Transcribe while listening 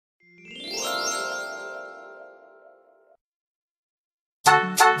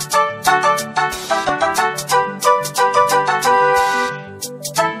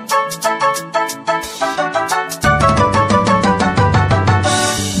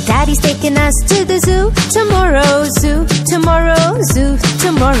Daddy's taking us to the zoo tomorrow, zoo, tomorrow, zoo,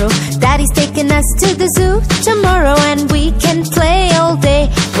 tomorrow. Daddy's taking us to the zoo tomorrow, and we can play all day.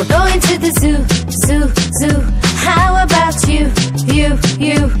 We're going to the zoo, zoo, zoo. How about you, you,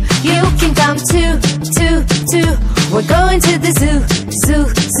 you can come too, too, too. We're going to the zoo, zoo,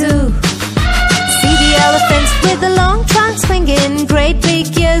 zoo. See the elephants with the long trunk swinging, great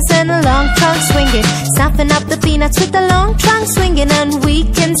big ears and a long trunk swinging. Snapping up the peanuts with the long trunk swinging, and we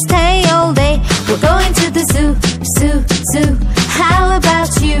can stay all day. We're going to the zoo, zoo, zoo. How about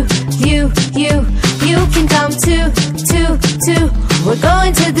you, you, you can come too, too, too. We're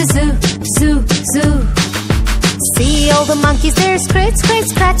going to the zoo, zoo, zoo. See all the monkeys, they're scritch, scritch,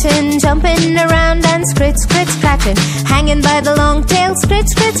 scratching, jumping around and scritch, scritch, scratching, hanging by the long tail, scritch,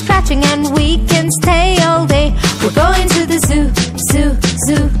 scritch, scratching, and we can stay all day. We're going to the zoo, zoo,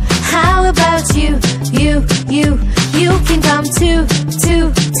 zoo. How about you, you, you can come too,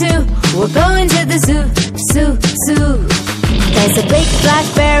 too, too. We're going to the zoo, zoo, zoo. There's a big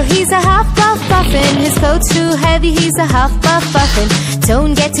black bear, he's a half puff puffin'. His coat's too heavy, he's a half puff puffin'.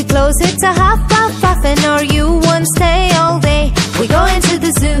 Don't get too close, it's a half puff puffin', or you won't stay all day. We're going to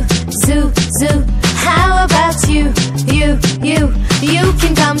the zoo, zoo, zoo. How about you, you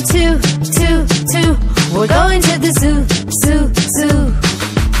can come too, too, too. We're going to the zoo, zoo, zoo.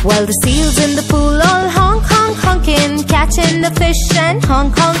 Well, the seals in the pool all honk, honk, honking, catching the fish and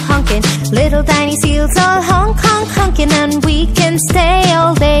honk, honk, honking. Little tiny seals all honk, honk, honking, and we can stay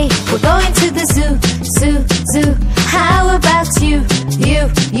all day. We're going to the zoo, zoo, zoo. How about you,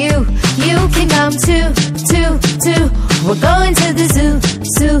 you can come too, too, too. We're going to the zoo,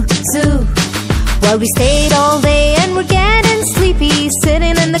 zoo, zoo. Well, we stayed all day and we're getting sleepy,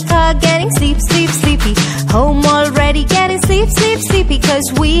 sitting in the car getting sleep, sleep, sleepy. Home already getting sleep, sleep, sleepy,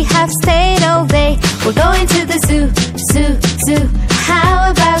 'cause we have stayed all day. We're going to the zoo, zoo, zoo.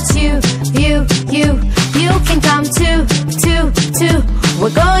 How about you, you can come too, too, too.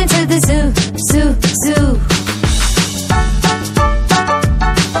 We're going to the zoo, zoo, zoo.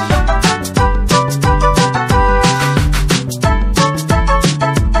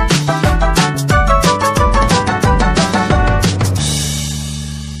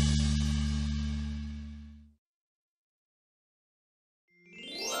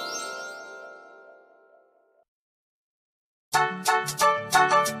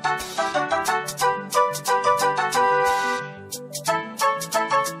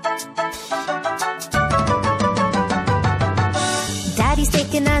 Daddy's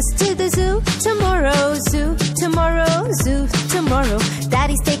taking us to the zoo tomorrow, zoo, tomorrow, zoo, tomorrow.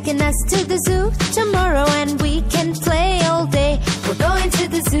 Daddy's taking us to the zoo tomorrow, and we can play all day. We're going to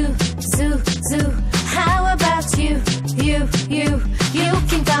the zoo, zoo, zoo. How about you, you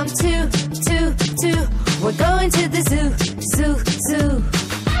can come too, too, too. We're going to the zoo, zoo, zoo.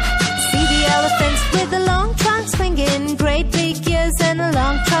 See the elephants with the long trunk swinging, great big ears and a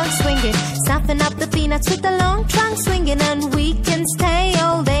long trunk swinging. Snapping up the peanuts with the long trunk swinging, and we can stay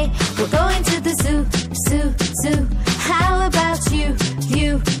all day. We're going to the zoo, zoo, zoo. How about you,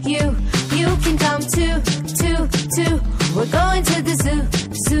 you can come too, too, too. We're going to the zoo,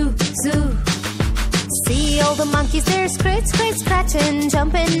 zoo, zoo. See all the monkeys, they're scritch, scritch, scratching,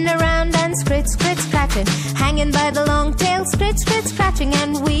 jumping around and scritch, scritch, scratching, hanging by the long tail, scritch, scritch, scratching,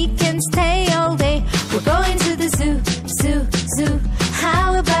 and we can stay all day. We're going to the zoo, zoo, zoo.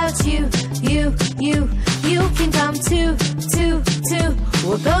 How about you, you can come too, too, too.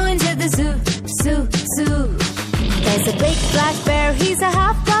 We're going to the zoo, zoo, zoo. There's a big black bear, he's a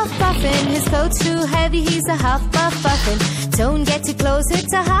half puff puffin'. His coat's too heavy, he's a half puff puffin'. Don't get too close,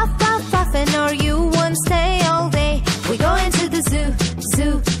 it's a half puff puffin', or you won't stay all day. We're going to the zoo,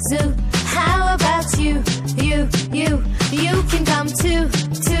 zoo, zoo. How about you, you can come too,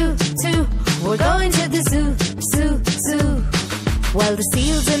 too, too. We're going to the zoo, zoo, zoo. Well, the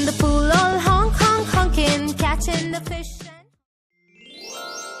seals in the pool all honk, honk, honking, catching the fish.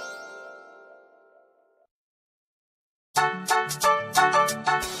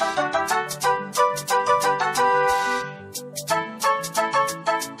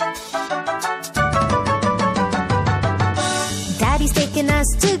 Daddy's taking us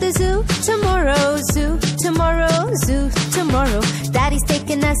to the zoo tomorrow, zoo, tomorrow, zoo, tomorrow. Daddy's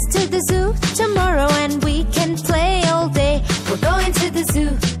taking us to the zoo tomorrow, and we can play all day. We're going to the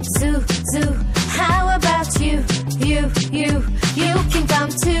zoo, zoo, zoo. How about you, you can come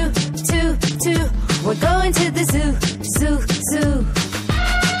too, too, too. We're going to the zoo, zoo, zoo.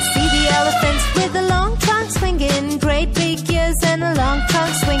 See the elephants with the long trunk swinging, great big ears and a long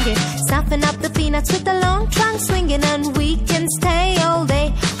trunk swinging. Snapping up the peanuts with the long trunk swinging, and we can stay all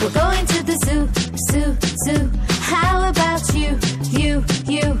day. We're going to the zoo, zoo, zoo. How about you,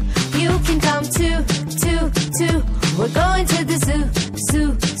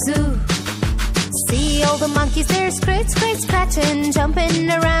 monkeys, they're scratching, jumping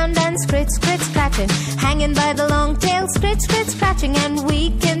around and scratching, hanging by the long tail, scratching, and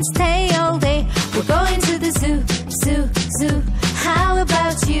we can stay all day. We're going to the zoo. How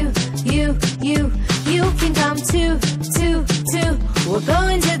about you can come too. We're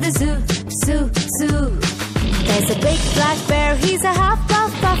going to the zoo. There's a big black bear, he's a half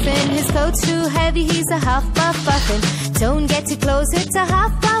puffin'. His coat's too heavy, he's a half puffin'. Don't get too close, it's a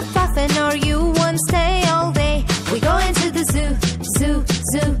half puffin', or you won't stay all day. We're going to the zoo.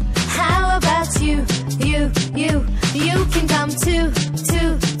 How about you can come too.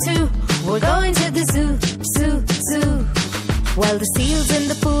 We're going to the zoo. Well, the seals in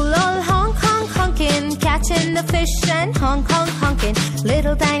the pool all honking, catching the fish and honking.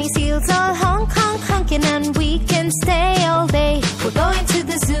 Little tiny seals all honking, and we can stay all day. We're going to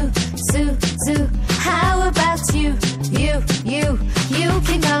the zoo. How about you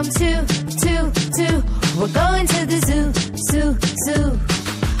can come too. We're going to the zoo.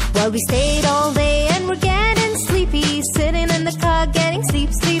 Well, we stayed all day and we're getting sleepy, sitting in the car getting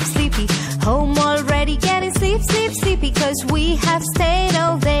sleepy. Home already getting sleepy, 'cause we have stayed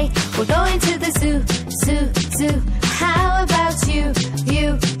all day. We're going to the zoo. How about you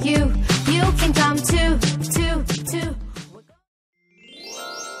can come too.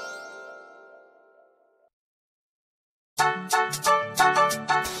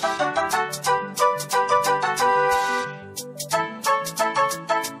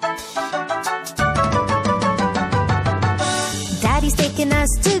 Daddy's taking us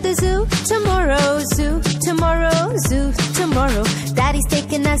to the zoo tomorrow. Daddy's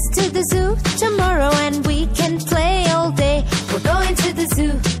taking us to the zoo tomorrow, and we can play all day. We're going to the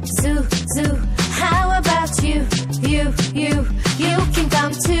zoo. How about you can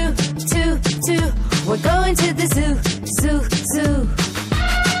come too. We're going to the zoo.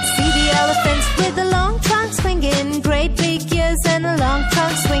 See the elephants with the long trunk swinging, great big ears and a long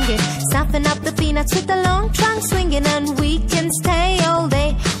trunk swinging, snapping up the peanuts with the long trunk swinging, and we can stay all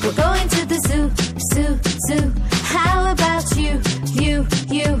day. We're going to the zoo. How about you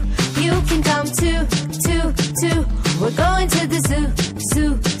can come too. We're going to the zoo.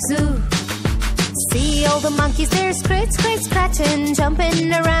 See all the monkeys, they're scratching,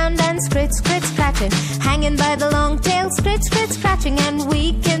 jumping around and scratching, hanging by the long tail, scratching, and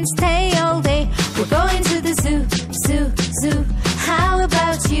we can stay all day. We're going to the zoo. How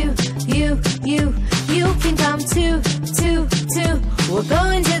about you can come too. We're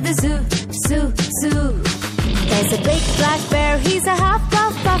going to the zoo. There's a big black bear, he's a half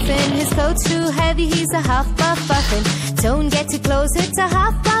puffin'. His coat's too heavy, he's a half puffin'. Don't get too close, it's a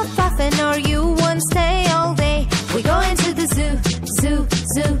half puffin', or you won't stay all day. We're going to the zoo.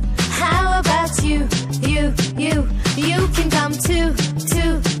 How about you can come too.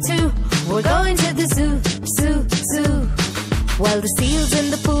 We're going to the zoo. Well, the seals in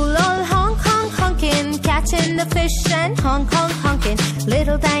the pool all honking, catching the fish and honking.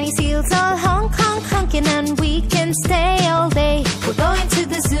 Little tiny seals all honking, and we can stay all day. We're going to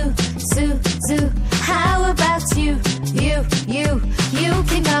the zoo. How about you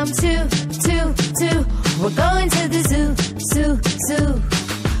can come too. We're going to the zoo.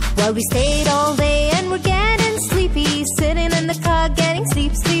 Well, we stayed all day and we're getting sleepy, sitting in the car getting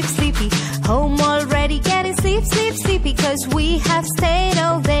sleepy. Home already getting sleepy, 'cause we have stayed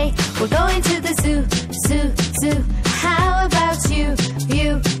all day. We're going to the zoo. How about you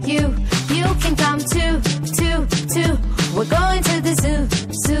can come too. We're going to the zoo.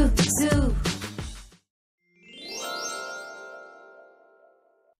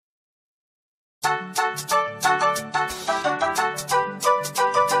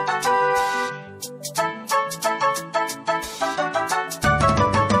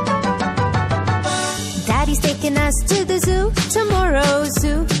 Daddy's taking us to the zoo tomorrow.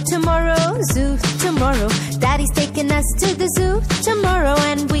 Daddy's taking us to the zoo tomorrow,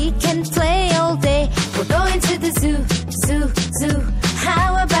 and we can play all day. We're going to the zoo.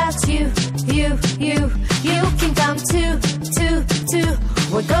 How about you can come too.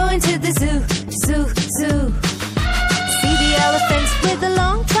 We're going to the zoo. See the elephants with the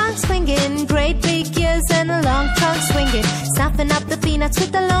long trunk swinging, great big ears and a long trunk swinging, snapping up the peanuts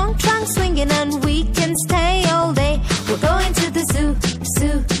with the long trunk swinging, and we can stay all day. We're going to the zoo.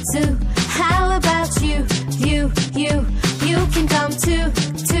 How about you can come too.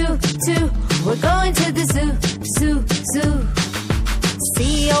 We're going to the zoo.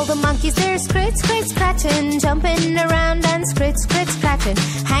 See all the monkeys, they're scratching, jumping around and scratching,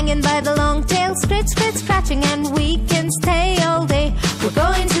 hanging by the long tail, scratching, and we can stay all day. We're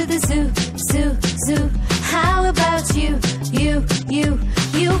going to the zoo. How about you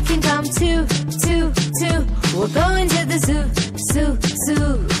can come too.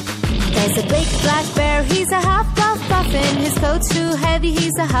 heavy,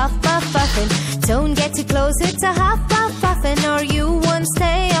 he's a half-puff puffin. Don't get too close, it's a half-puff puffin, or you won't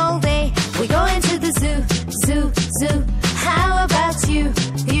stay all day. We're going to the zoo, zoo, zoo. How about you,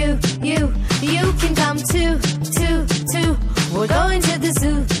 you, you? You can come too, too, too. We're going to the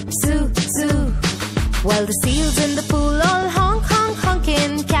zoo, zoo, zoo. Well, the seals in the pool all honk, honk,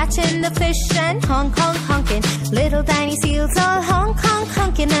 honking, catching the fish and honk, honk, honking. Little tiny seals all honk, honk,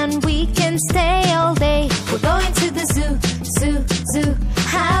 honking, and we can stay all day. We're going to the zoo, zoo, zoo.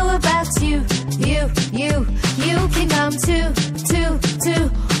 How about you, you, you? You can come too, too,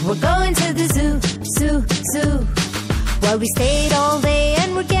 too. We're going to the zoo, zoo, zoo. Well, we stayed all day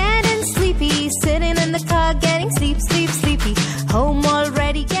and we're getting sleepy, sitting in the car getting sleep, sleep, sleepy. Home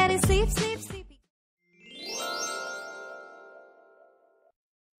already getting sleep, sleep, sleepy.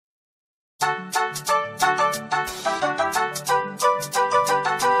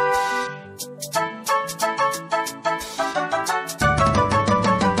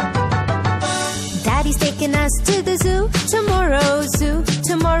 Daddy's taking us to the zoo tomorrow, zoo,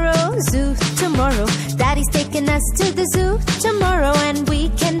 tomorrow, zoo, tomorrow. Daddy's taking us to the zoo tomorrow, and we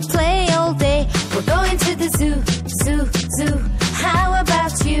can play all day. We're going to the zoo, zoo, zoo. How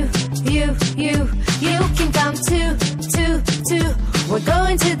about you, you, you? You can come too, too, too. We're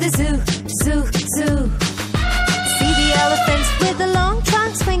going to the zoo, zoo, zoo. See the elephants with the long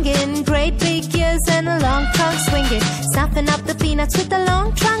trunk swinging, great big ears and a long trunk swinging. Snapping up the peanuts with the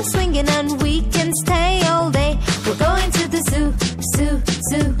long trunk swinging, and we can stay all day. We're going to the zoo, zoo,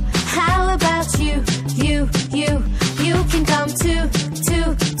 zoo. How about you, you, you? You can come too,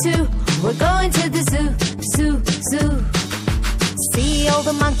 too, too. We're going to the zoo, zoo, zoo. See all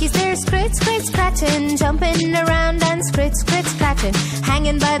the monkeys, they're scritch, scritch, scratching, jumping around and scritch, scritch, scratching,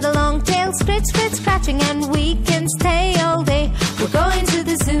 hanging by the long tail, scritch, scritch, scratching, and we can stay all day. We're going to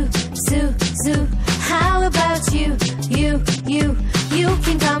the zoo, zoo, zoo. How about you, you, you? You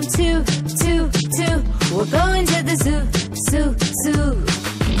can come too, too, too. We're going to the zoo, zoo, zoo.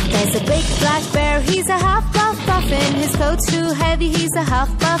 There's a big black bear, he's a half-puff puffin. His coat's too heavy, he's a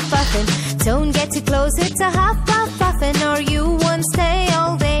half-puff puffin. Don't get too close, it's a half-puff puffin, or you won't stay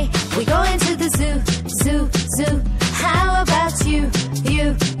all day. We're going to the zoo, zoo, zoo. How about you,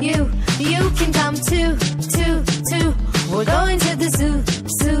 you, you? You can come too, too, too. We're going to the zoo,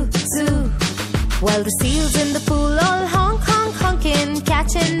 zoo, zoo. Well, the seals in the pool all honk, honk, honking,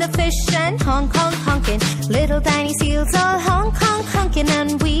 catching the fish and honk, honk, honking. Little tiny seals all honk, honk, honking,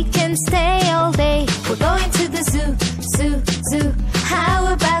 and we can stay all day. We're going to the zoo, zoo, zoo.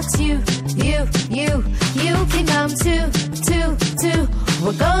 How about you, you, you? You can come too, too, too.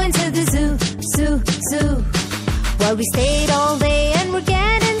 We're going to the zoo, zoo, zoo. Well, we stayed all day and we're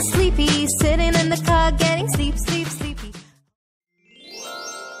getting sleepy, sitting in the car getting sleep, sleep, sleepy.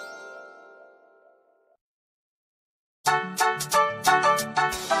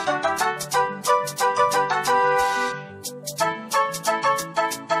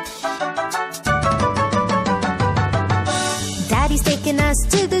 Daddy's taking us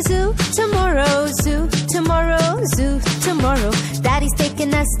to the zoo tomorrow, zoo, tomorrow, zoo, tomorrow. Daddy's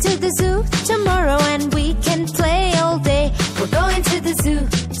taking us to the zoo tomorrow, and we can play all day. We're going to the zoo,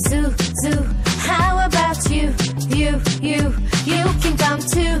 zoo, zoo. How about you, you, you? You can come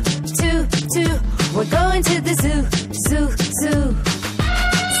too, too, too. We're going to the zoo, zoo, zoo.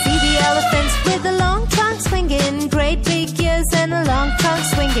 See the elephants with the long trunk swinging, great big ears and a long trunk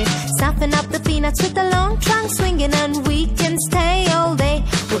swinging, snapping up the peanuts with the long trunk swinging, and we can stay all day.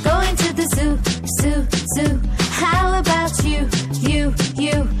 We're going to the zoo, zoo, zoo. How about you, you,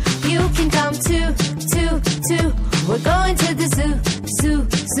 you? You can come too, too, too. We're going to the zoo, zoo,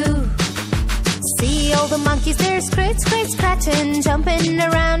 zoo. See all the monkeys, they're scritch, scritch, scratching, jumping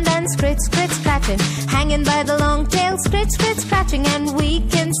around and scritch, scritch, scratching, hanging by the long tail, scritch, scritch, scratching, and we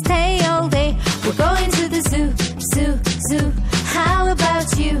can stay all day. We're going to the zoo, zoo, zoo. How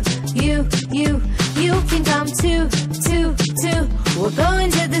about you, you, you? You can come too, too, too. We're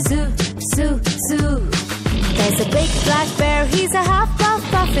going to the zoo, zoo, zoo. There's a big black bear, he's a half-puff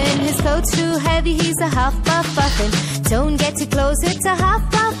puffin. His coat's too heavy, he's a half-puff puffin. Don't get too close, it's a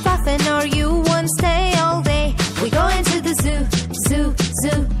half-puff puffin, or you won't stay all day. We're going to the zoo, zoo,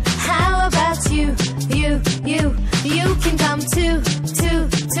 zoo. How about you, you, you? You can come too, too,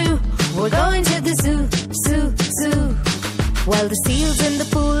 too. We're going to the zoo, zoo, zoo. Well, the seals in the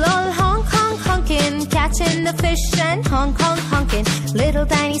pool all honk, honk, honking, catching the fish and honk, honk, honking. Little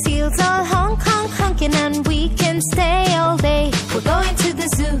tiny seals all honk, honk, honking, and we can stay all day. We're going to the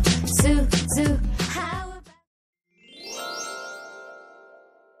zoo, zoo, zoo. How about...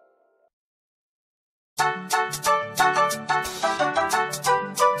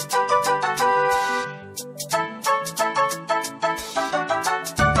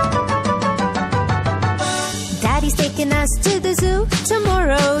 taking us to the zoo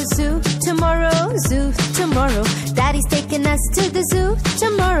tomorrow. Zoo tomorrow, zoo tomorrow. Daddy's taking us to the zoo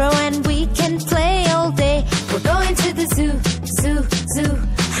tomorrow, and we can play all day. We're going to the zoo, zoo, zoo.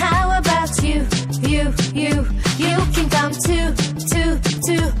 How about you, you, you? You can come too, too,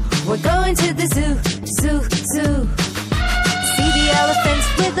 too. We're going to the zoo, zoo, zoo. See the elephants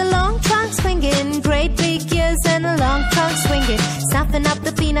with the long trunk swinging, great big ears and a long trunk swinging. Snuffing up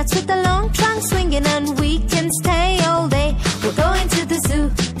the peanuts with the long trunk swinging, and we can stay all day. We're going to the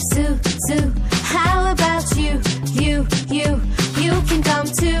zoo, zoo, zoo. How about you, you, you? You can come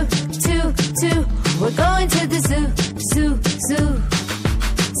too, too, too. We're going to the zoo, zoo, zoo.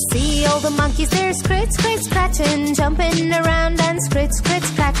 See all the monkeys, they're scritch, scritch, scratching, jumping around and scritch, scritch,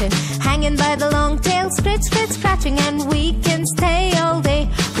 scratching, hanging by the long tail, scritch, scritch, scratching, and we can stay